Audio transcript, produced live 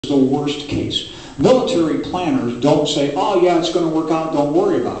the worst case. Military planners don't say, oh yeah, it's going to work out, don't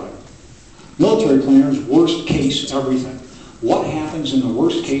worry about it. Military planners, worst case everything. What happens in the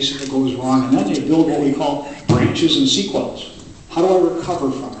worst case if it goes wrong? And then they build what we call branches and sequels. How do I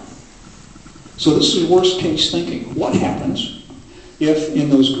recover from it? So this is worst case thinking. What happens if in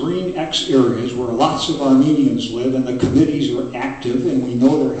those green X areas where lots of Armenians live and the committees are active and we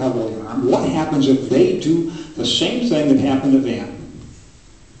know they're heavily armed, what happens if they do the same thing that happened to Van?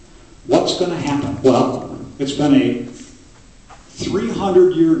 What's going to happen? Well, it's been a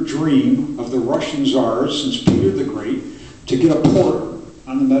 300-year dream of the Russian czars since Peter the Great to get a port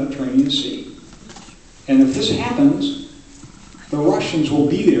on the Mediterranean Sea. And if this happens, the Russians will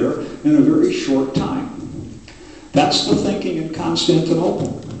be there in a very short time. That's the thinking in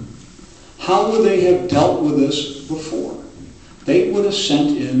Constantinople. How would they have dealt with this before? They would have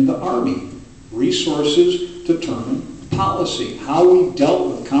sent in the army. Resources determine policy. How we dealt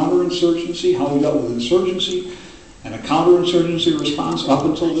with counterinsurgency, how we dealt with insurgency, and a counterinsurgency response up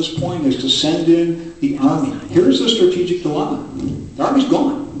until this point is to send in the army. Here's the strategic dilemma. The army's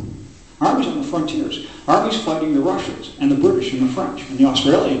gone. Army's on the frontiers. Army's fighting the Russians and the British and the French and the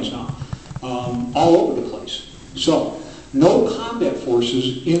Australians now, all over the place. So, no combat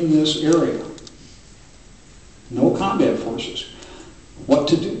forces in this area. No combat forces. What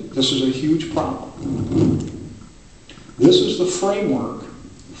to do? This is a huge problem. This is the framework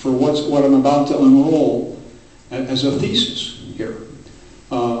for what I'm about to unroll as a thesis here.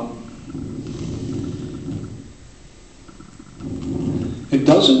 It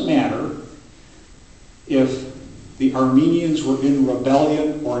doesn't matter if the Armenians were in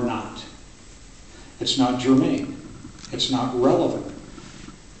rebellion or not. It's not germane. It's not relevant.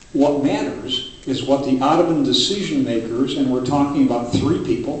 What matters is what the Ottoman decision makers, and we're talking about three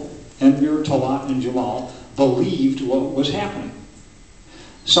people, Enver, Talat, and Jalal, believed what was happening.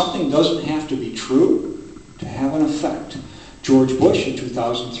 Something doesn't have to be true to have an effect. George Bush in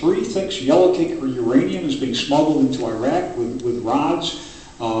 2003 thinks yellowcake or uranium is being smuggled into Iraq with rods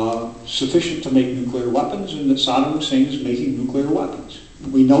sufficient to make nuclear weapons, and that Saddam Hussein is making nuclear weapons.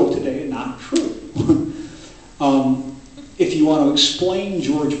 We know today not true. If you want to explain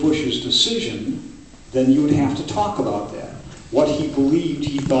George Bush's decision, then you would have to talk about that. What he believed,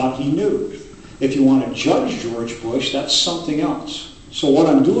 he thought he knew. If you want to judge George Bush, that's something else. So what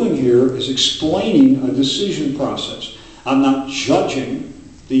I'm doing here is explaining a decision process. I'm not judging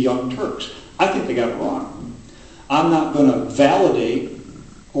the Young Turks. I think they got it wrong. I'm not going to validate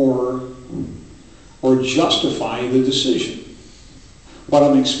or justify the decision. What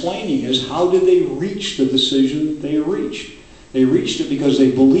I'm explaining is how did they reach the decision they reached. They reached it because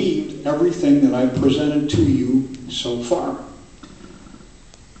they believed everything that I've presented to you so far.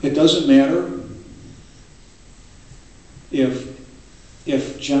 It doesn't matter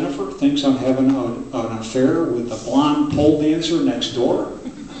if Jennifer thinks I'm having an affair with the blonde pole dancer next door.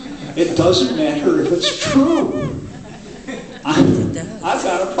 It doesn't matter if it's true. I've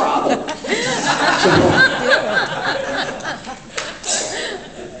got a problem.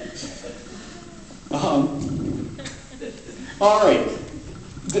 All right.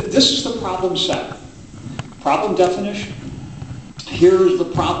 This is the problem set. Problem definition. Here's the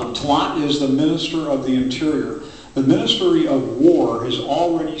problem. Talat is the Minister of the Interior. The Ministry of War has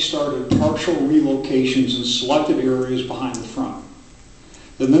already started partial relocations in selected areas behind the front.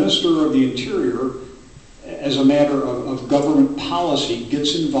 The Minister of the Interior, as a matter of government policy,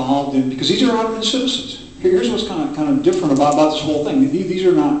 gets involved in, because these are Ottoman citizens. Here's what's kind of different about this whole thing. These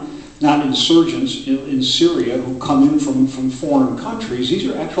are not insurgents in Syria who come in from foreign countries. These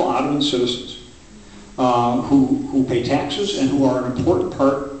are actual Ottoman citizens who pay taxes and who are an important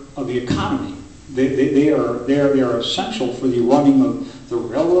part of the economy. They are essential for the running of the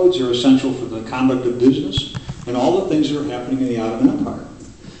railroads. They're essential for the conduct of business and all the things that are happening in the Ottoman Empire.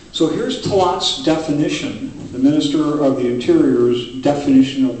 So here's Talat's definition, the Minister of the Interior's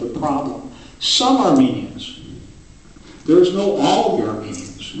definition of the problem. Some Armenians. There's no all the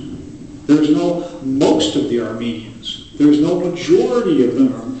Armenians. There's no most of the Armenians. There's no majority of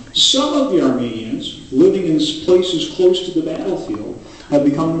them. Some of the Armenians living in places close to the battlefield have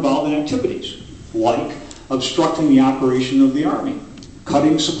become involved in activities like obstructing the operation of the army,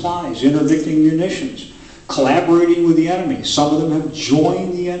 cutting supplies, interdicting munitions, collaborating with the enemy. Some of them have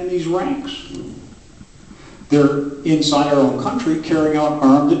joined the enemy's ranks. They're inside our own country carrying out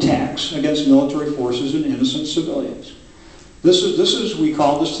armed attacks against military forces and innocent civilians. This is we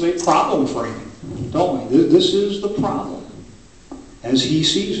call this today problem framing, don't we? This is the problem as he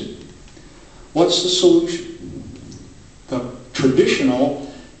sees it. What's the solution? The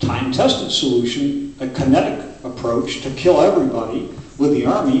traditional time-tested solution, a kinetic approach to kill everybody with the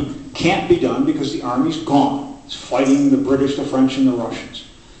army can't be done because the army's gone. It's fighting the British, the French, and the Russians.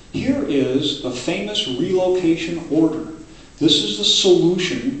 Here is the famous relocation order. This is the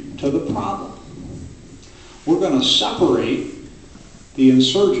solution to the problem. We're going to separate the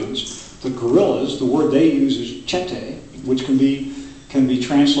insurgents, the guerrillas. The word they use is chete, which can be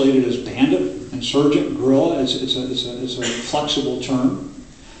translated as bandit, insurgent, guerrilla. It's a flexible term.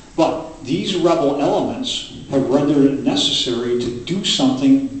 But these rebel elements have rendered it necessary to do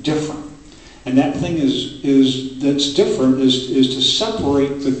something different. And that thing that's different is to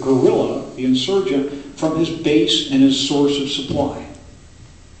separate the guerrilla, the insurgent, from his base and his source of supply.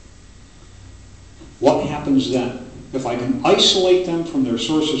 What happens then? If I can isolate them from their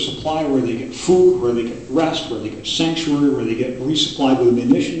source of supply, where they get food, where they get rest, where they get sanctuary, where they get resupplied with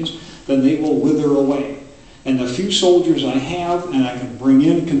munitions, then they will wither away. And the few soldiers I have and I can bring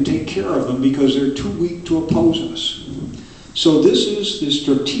in can take care of them because they're too weak to oppose us. So this is the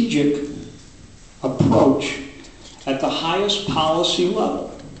strategic approach at the highest policy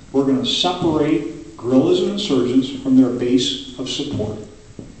level. We're going to separate guerrillas and insurgents from their base of support.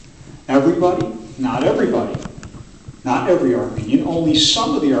 Everybody? Not everybody. Not every Armenian, only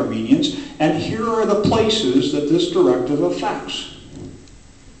some of the Armenians, and here are the places that this directive affects.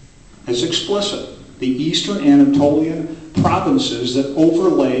 It's explicit. The Eastern Anatolian provinces that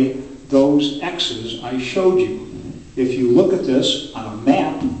overlay those X's I showed you. If you look at this on a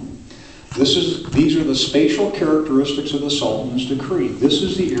map, these are the spatial characteristics of the Sultan's decree. This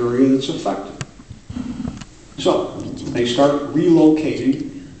is the area that's affected. So, they start relocating,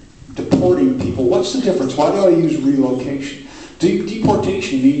 deporting people. What's the difference? Why do I use relocation?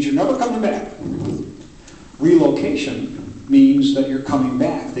 Deportation means you're never coming back. Relocation means that you're coming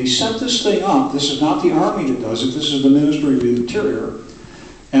back. They set this thing up. This is not the army that does it. This is the Ministry of the Interior.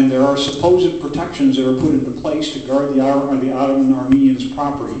 And there are supposed protections that are put into place to guard the Ottoman Armenians'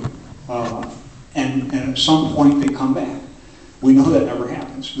 property. And at some point they come back. We know that never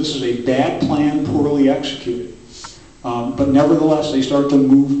happens. This is a bad plan, poorly executed. But nevertheless, they start to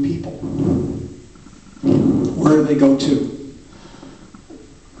move people. Where do they go to?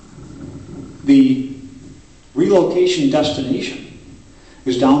 The relocation destination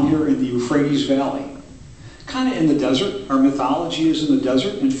is down here in the Euphrates Valley. Kind of in the desert. Our mythology is in the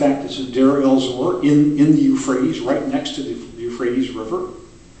desert. In fact, it's at Deir el-Zor in the Euphrates, right next to the Euphrates River.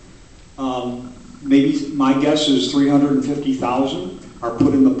 Maybe my guess is 350,000 are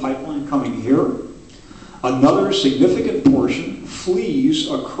put in the pipeline coming here. Another significant portion flees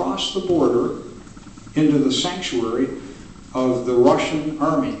across the border into the sanctuary of the Russian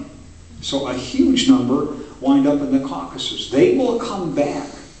army. So a huge number wind up in the Caucasus. They will come back,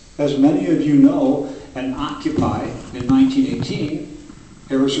 as many of you know, and occupy in 1918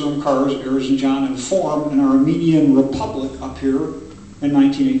 Erzurum, Kars, Erzincan, and form an Armenian republic up here in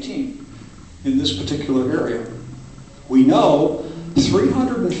 1918 in this particular area. We know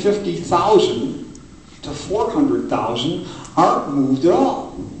 350,000 to 400,000 aren't moved at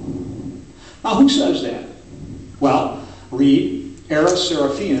all. Now, who says that? Well, read Eras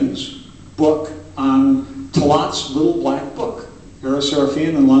Seraphian's book on Talat's Little Black Book. Eras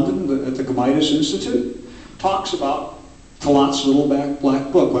Seraphian in London at the Gamidas Institute talks about Talat's Little Black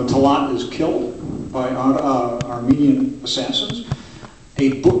Book. When Talat is killed by Armenian assassins,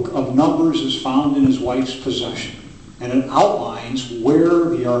 a book of numbers is found in his wife's possession. And it outlines where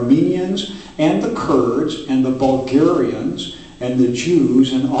the Armenians and the Kurds and the Bulgarians and the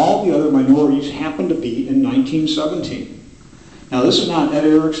Jews and all the other minorities happened to be in 1917. Now, this is not Ed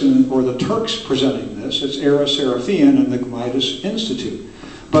Erickson or the Turks presenting this. It's Eras Seraphian and the Gamidas Institute.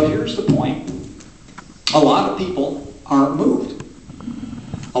 But here's the point. A lot of people aren't moved.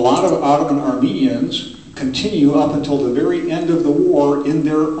 A lot of Ottoman Armenians continue up until the very end of the war in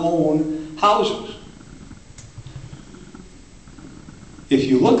their own houses. If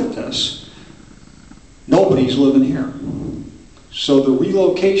you look at this, nobody's living here. So the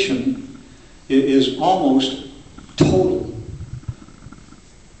relocation is almost total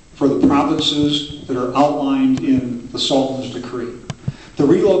for the provinces that are outlined in the Sultan's decree. The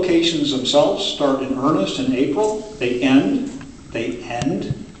relocations themselves start in earnest in April. They end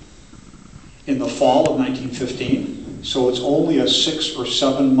in the fall of 1915. So it's only a 6 or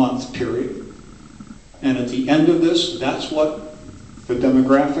 7 month period. And at the end of this, that's what the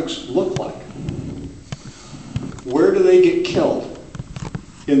demographics look like. Where do they get killed?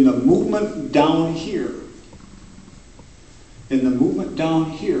 In the movement down here. In the movement down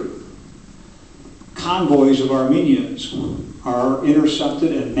here, convoys of Armenians are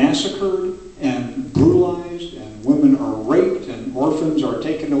intercepted and massacred and brutalized, and women are raped, and orphans are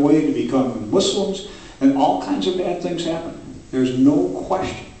taken away to become Muslims, and all kinds of bad things happen. There's no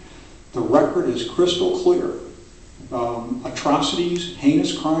question. The record is crystal clear. Atrocities,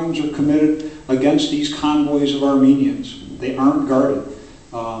 heinous crimes are committed against these convoys of Armenians. They aren't guarded.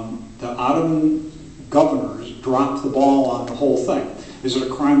 The Ottoman governors dropped the ball on the whole thing. Is it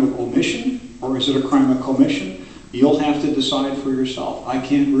a crime of omission or is it a crime of commission? You'll have to decide for yourself. I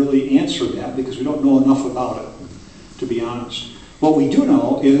can't really answer that because we don't know enough about it, to be honest. What we do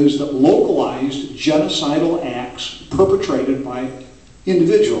know is that localized genocidal acts perpetrated by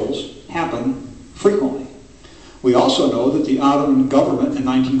individuals happen frequently. We also know that the Ottoman government in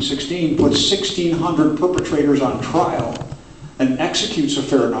 1916 put 1,600 perpetrators on trial and executes a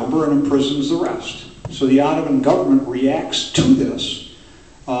fair number and imprisons the rest. So the Ottoman government reacts to this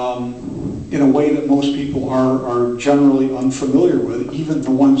in a way that most people are generally unfamiliar with, even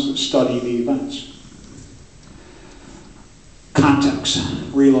the ones that study the events. Context,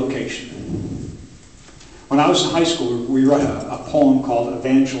 relocation. When I was in high school, we read a poem called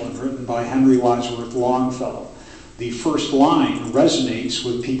Evangeline, written by Henry Wadsworth Longfellow. The first line resonates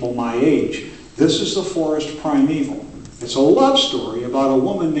with people my age. This is the forest primeval. It's a love story about a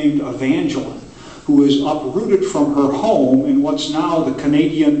woman named Evangeline who is uprooted from her home in what's now the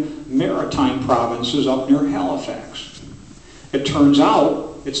Canadian Maritime provinces up near Halifax. It turns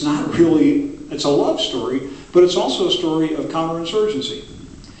out it's not really, it's a love story, but it's also a story of counterinsurgency.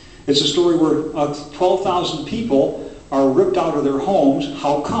 It's a story where 12,000 people are ripped out of their homes.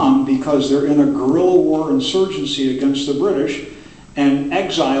 How come? Because they're in a guerrilla war insurgency against the British and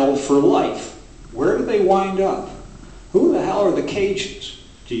exiled for life. Where do they wind up? Who the hell are the Cajuns,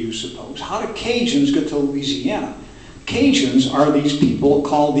 do you suppose? How do Cajuns get to Louisiana? Cajuns are these people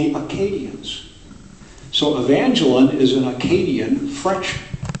called the Acadians. So Evangeline is an Acadian French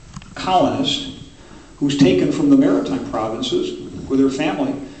colonist who's taken from the Maritime provinces with her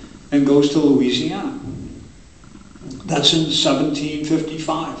family and goes to Louisiana. That's in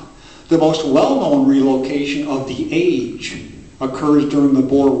 1755. The most well-known relocation of the age occurs during the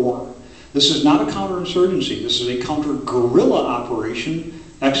Boer War. This is not a counterinsurgency. This is a counter-guerrilla operation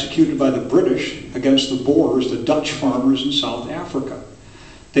executed by the British against the Boers, the Dutch farmers in South Africa.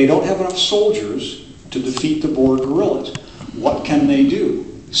 They don't have enough soldiers to defeat the Boer guerrillas. What can they do?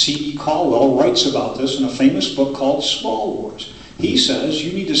 C.E. Caldwell writes about this in a famous book called Small Wars. He says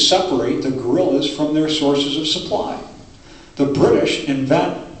you need to separate the guerrillas from their sources of supply. The British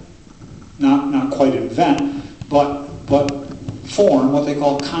invent, not quite invent, but form what they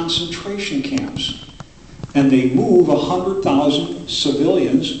call concentration camps. And they move 100,000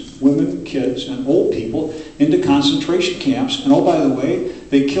 civilians, women, kids, and old people into concentration camps. And oh, by the way,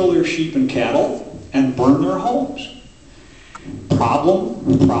 they kill their sheep and cattle and burn their homes.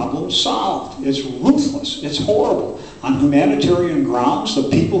 Problem solved. It's ruthless. It's horrible. On humanitarian grounds, the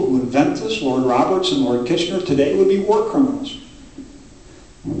people who invent this, Lord Roberts and Lord Kitchener, today would be war criminals.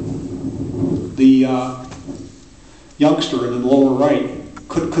 The youngster in the lower right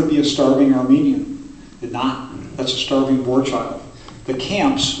could be a starving Armenian. Did not. That's a starving Boer child. The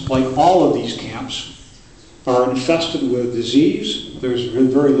camps, like all of these camps, are infested with disease. There's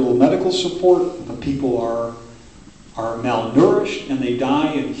very little medical support. The people are malnourished and they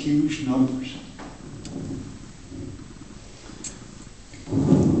die in huge numbers.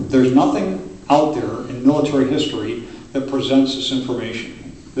 There's nothing out there in military history that presents this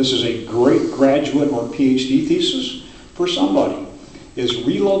information. This is a great graduate or PhD thesis for somebody. Is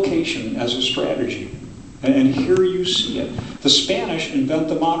relocation as a strategy. And here you see it. The Spanish invent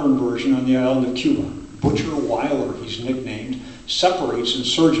the modern version on the island of Cuba. Butcher Weiler, he's nicknamed, separates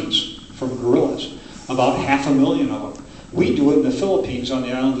insurgents from guerrillas. About 500,000 of them. We do it in the Philippines on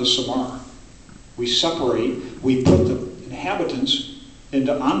the island of Samar. We separate, we put the inhabitants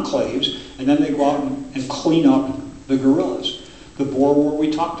into enclaves, and then they go out and clean up the guerrillas. The Boer War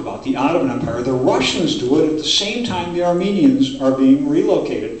we talked about, the Ottoman Empire. The Russians do it at the same time the Armenians are being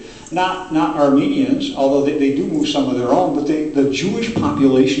relocated. Not Armenians, although they do move some of their own, but the Jewish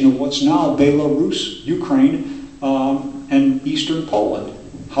population of what's now Belarus, Ukraine, and eastern Poland.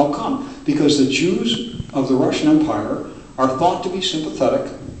 How come? Because the Jews of the Russian Empire are thought to be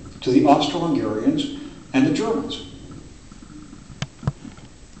sympathetic to the Austro-Hungarians and the Germans.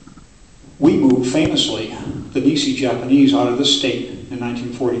 We moved, famously, the Nisi Japanese out of the state in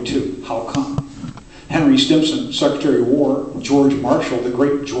 1942. How come? Henry Stimson, Secretary of War, George Marshall, the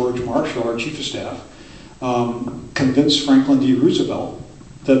great George Marshall, our Chief of Staff, convinced Franklin D. Roosevelt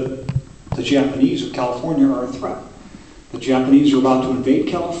that the Japanese of California are a threat. The Japanese are about to invade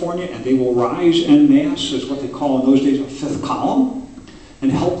California, and they will rise en masse, as what they call in those days a fifth column,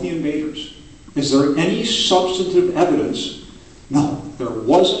 and help the invaders. Is there any substantive evidence? No, there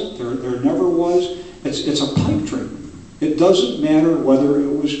wasn't. There never was. It's a pipe dream. It doesn't matter whether it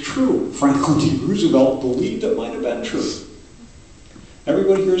was true. Franklin D. Roosevelt believed it might have been true.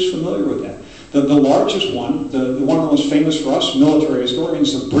 Everybody here is familiar with that. The largest one, the one of the most famous for us military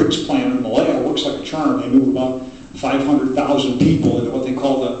historians, the Briggs Plan in Malaya, works like a charm. They move about 500,000 people into what they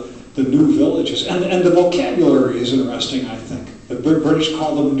call the new villages. And the vocabulary is interesting, I think. The British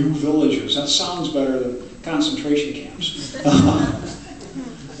call them new villages. That sounds better than concentration camps.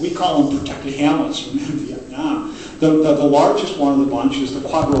 We call them protected hamlets from Vietnam. The largest one of the bunch is the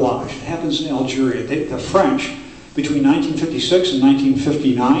quadrillage. It happens in Algeria. The French, between 1956 and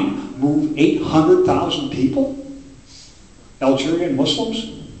 1959, moved 800,000 people, Algerian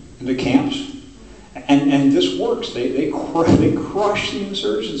Muslims, into camps. And this works. They crush the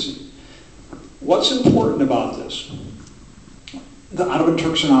insurgency. What's important about this? The Ottoman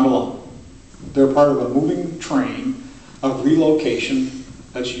Turks are not alone. They're part of a moving train of relocation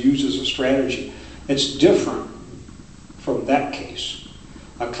that's used as a strategy. It's different from that case.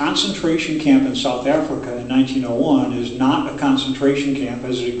 A concentration camp in South Africa in 1901 is not a concentration camp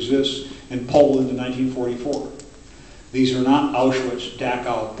as it exists in Poland in 1944. These are not Auschwitz,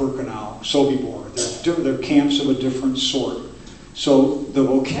 Dachau, Birkenau, Sobibor. They're camps of a different sort. So the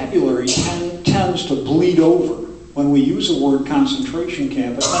vocabulary tends to bleed over. When we use the word concentration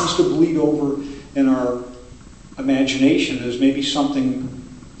camp, it tends to bleed over in our imagination as maybe something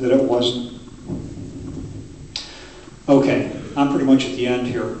that it wasn't. Okay, I'm pretty much at the end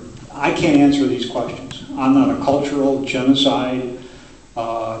here. I can't answer these questions. I'm not a cultural, genocide,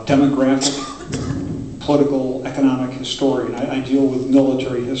 demographic, political, economic historian. I deal with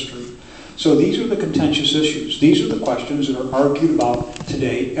military history. So these are the contentious issues. These are the questions that are argued about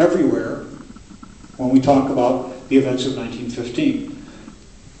today everywhere when we talk about the events of 1915.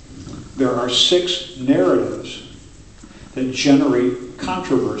 There are 6 narratives that generate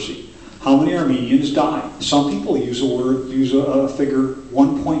controversy. How many Armenians died? Some people use a figure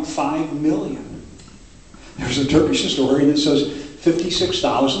 1.5 million. There's a Turkish historian that says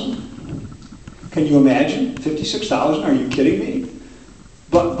 56,000. Can you imagine? 56,000? Are you kidding me?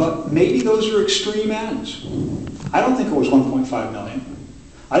 But maybe those are extreme ends. I don't think it was 1.5 million.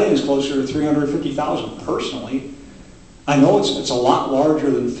 I think it's closer to 350,000 personally. I know it's a lot larger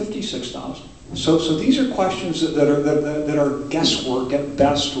than 56,000. So these are questions that are guesswork at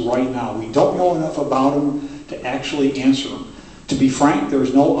best right now. We don't know enough about them to actually answer them. To be frank, there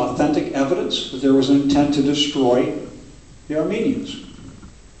is no authentic evidence that there was an intent to destroy the Armenians.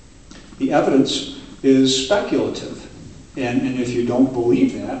 The evidence is speculative. And if you don't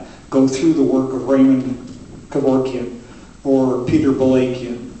believe that, go through the work of Raymond Kevorkian or Peter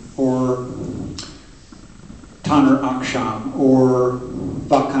Balakian or Taner Aksham or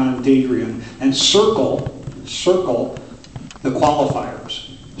Vakan Dadrian and circle the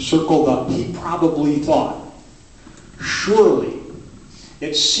qualifiers. Circle the he probably thought. Surely,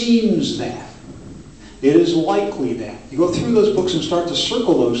 it seems that. It is likely that. You go through those books and start to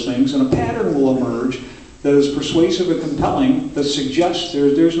circle those things, and a pattern will emerge that is persuasive and compelling that suggests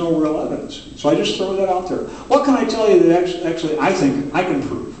there's no real evidence. So I just throw that out there. What can I tell you that actually I think I can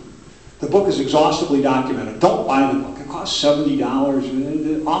prove? The book is exhaustively documented. Don't buy the book. It costs $70,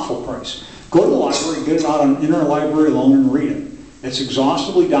 an awful price. Go to the library, get it out on interlibrary loan and read it. It's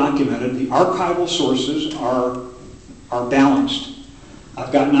exhaustively documented. The archival sources are balanced.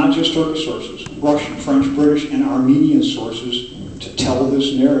 I've got not just Turkish sources, Russian, French, British, and Armenian sources to tell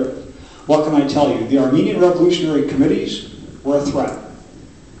this narrative. What can I tell you? The Armenian Revolutionary Committees were a threat.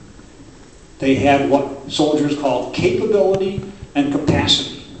 They had what soldiers called capability and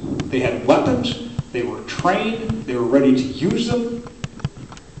capacity. They had weapons, they were trained, they were ready to use them,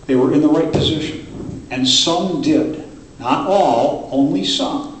 they were in the right position. And some did. Not all, only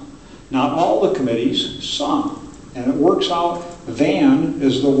some. Not all the committees, some. And it works out, Van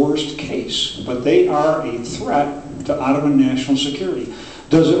is the worst case, but they are a threat to Ottoman national security.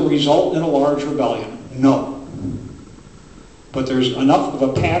 Does it result in a large rebellion? No. But there's enough of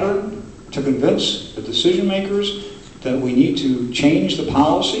a pattern to convince the decision makers that we need to change the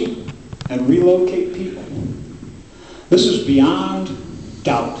policy and relocate people. This is beyond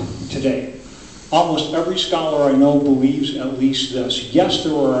doubt today. Almost every scholar I know believes at least this. Yes,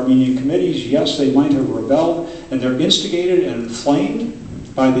 there were Armenian committees. Yes, they might have rebelled, and they're instigated and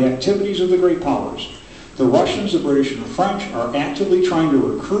inflamed by the activities of the great powers. The Russians, the British, and the French are actively trying to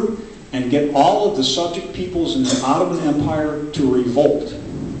recruit and get all of the subject peoples in the Ottoman Empire to revolt.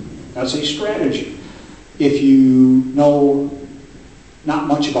 That's a strategy. If you know not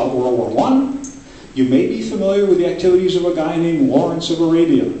much about World War I, you may be familiar with the activities of a guy named Lawrence of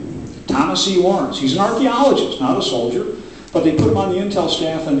Arabia. Thomas E. Lawrence. He's an archaeologist, not a soldier, But they put him on the intel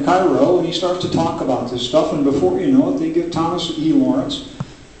staff in Cairo, and he starts to talk about this stuff, and before you know it, they give Thomas E. Lawrence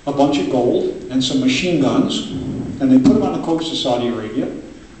a bunch of gold and some machine guns, and they put him on the coast of Saudi Arabia,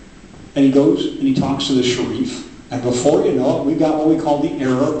 and he goes and he talks to the Sharif, and before you know it, we've got what we call the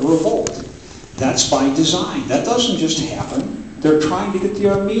Arab Revolt. That's by design. That doesn't just happen. They're trying to get the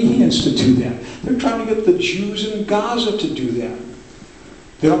Armenians to do that. They're trying to get the Jews in Gaza to do that.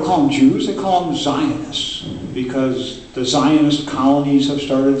 They don't call them Jews, they call them Zionists, because the Zionist colonies have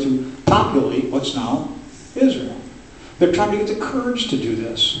started to populate what's now Israel. They're trying to get the Kurds to do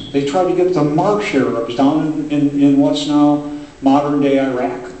this. They try to get the Marsh Arabs down in what's now modern-day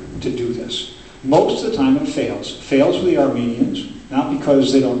Iraq to do this. Most of the time it fails. It fails with the Armenians, not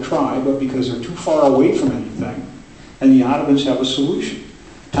because they don't try, but because they're too far away from anything. And the Ottomans have a solution.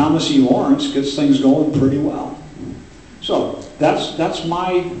 Thomas E. Lawrence gets things going pretty well. So that's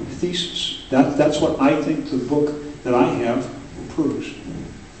my thesis. That's what I think the book that I have proves.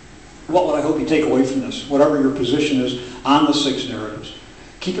 What would I hope you take away from this, whatever your position is on the 6 narratives?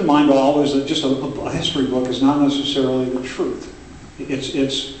 Keep in mind always that just a history book is not necessarily the truth.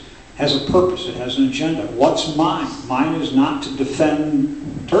 It has a purpose, it has an agenda. What's mine? Mine is not to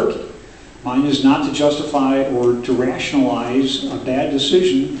defend Turkey. Mine is not to justify or to rationalize a bad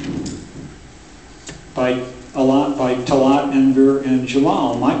decision by Talat, Enver, and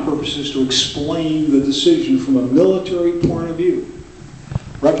Jalal. My purpose is to explain the decision from a military point of view.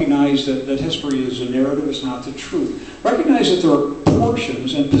 Recognize that history is a narrative, it's not the truth. Recognize that there are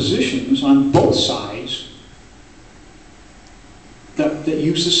portions and positions on both sides that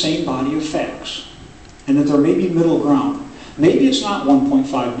use the same body of facts, and that there may be middle ground. Maybe it's not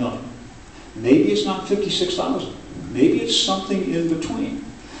 1.5 million. Maybe it's not 56,000. Maybe it's something in between.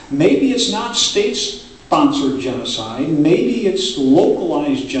 Maybe it's not state-sponsored genocide. Maybe it's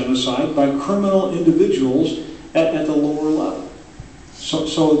localized genocide by criminal individuals at the lower level.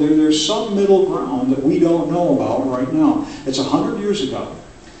 So there's some middle ground that we don't know about right now. It's 100 years ago.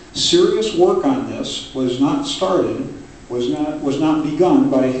 Serious work on this was not started, was not begun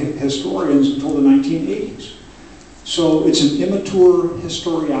by historians until the 1980s. So it's an immature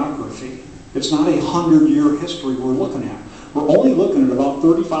historiography. It's not a 100-year history we're looking at. We're only looking at about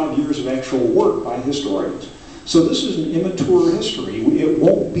 35 years of actual work by historians. So this is an immature history. It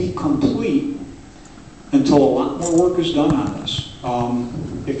won't be complete until a lot more work is done on this.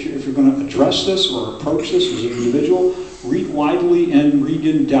 If you're going to address this or approach this as an individual, read widely and read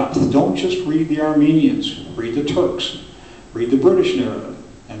in depth. Don't just read the Armenians. Read the Turks. Read the British narrative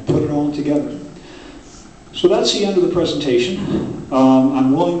and put it all together. So that's the end of the presentation.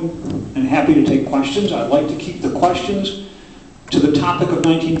 I'm willing and happy to take questions. I'd like to keep the questions to the topic of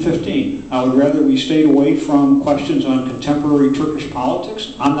 1915. I would rather we stayed away from questions on contemporary Turkish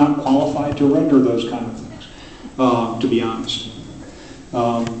politics. I'm not qualified to render those kind of things, to be honest.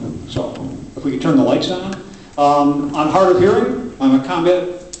 So if we could turn the lights on. I'm hard of hearing. I'm a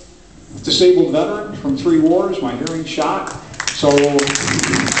combat disabled veteran from 3 wars. My hearing's shot. So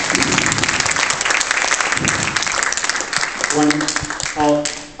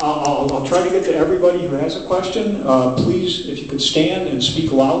I'll try to get to everybody who has a question. Please, if you could stand and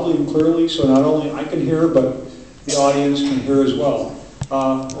speak loudly and clearly so not only I can hear, but the audience can hear as well.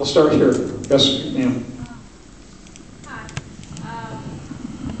 We'll start here. Yes, ma'am. Hi.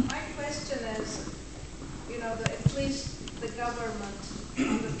 My question is, at least the government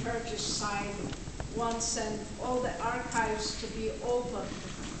on the Turkish side wants all the archives to be open,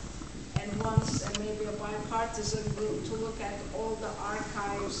 and wants maybe a bipartisan group to look at all the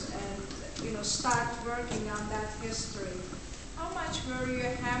archives and start working on that history. How much were you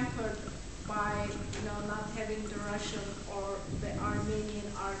hampered by not having the Russian or the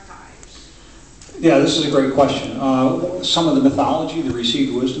Armenian archives? Yeah, this is a great question. Some of the mythology, the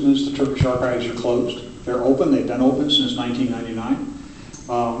received wisdom is the Turkish archives are closed. They're open. They've been open since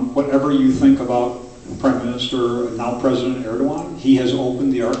 1999. Whatever you think about Prime Minister, now President Erdogan, he has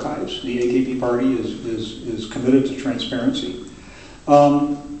opened the archives. The AKP party is committed to transparency.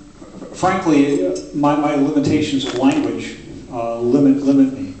 Frankly, my limitations of language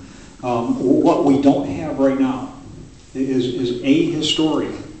limit me. What we don't have right now is a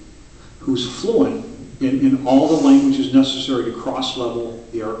historian who's fluent in all the languages necessary to cross-level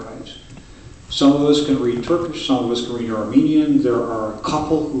the archives. Some of us can read Turkish, some of us can read Armenian. There are a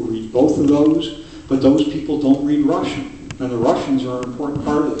couple who read both of those, but those people don't read Russian. And the Russians are an important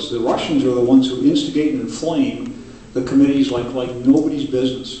part of this. The Russians are the ones who instigate and inflame the committees like nobody's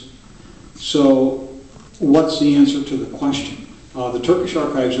business. So what's the answer to the question? The Turkish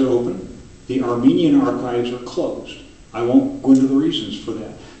archives are open. The Armenian archives are closed. I won't go into the reasons for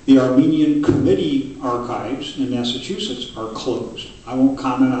that. The Armenian Committee archives in Massachusetts are closed. I won't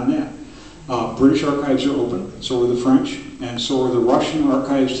comment on that. British archives are open, so are the French, and so are the Russian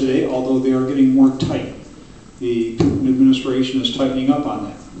archives today, although they are getting more tight. The Putin administration is tightening up on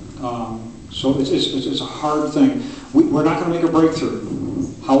that. So it's a hard thing. We're not going to make a breakthrough.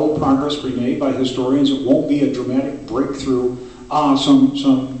 How will progress be made by historians? It won't be a dramatic breakthrough.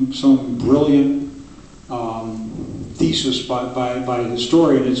 Some brilliant thesis by a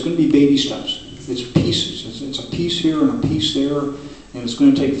historian. It's going to be baby steps. It's pieces. It's a piece here and a piece there, and it's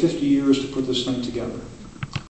going to take 50 years to put this thing together.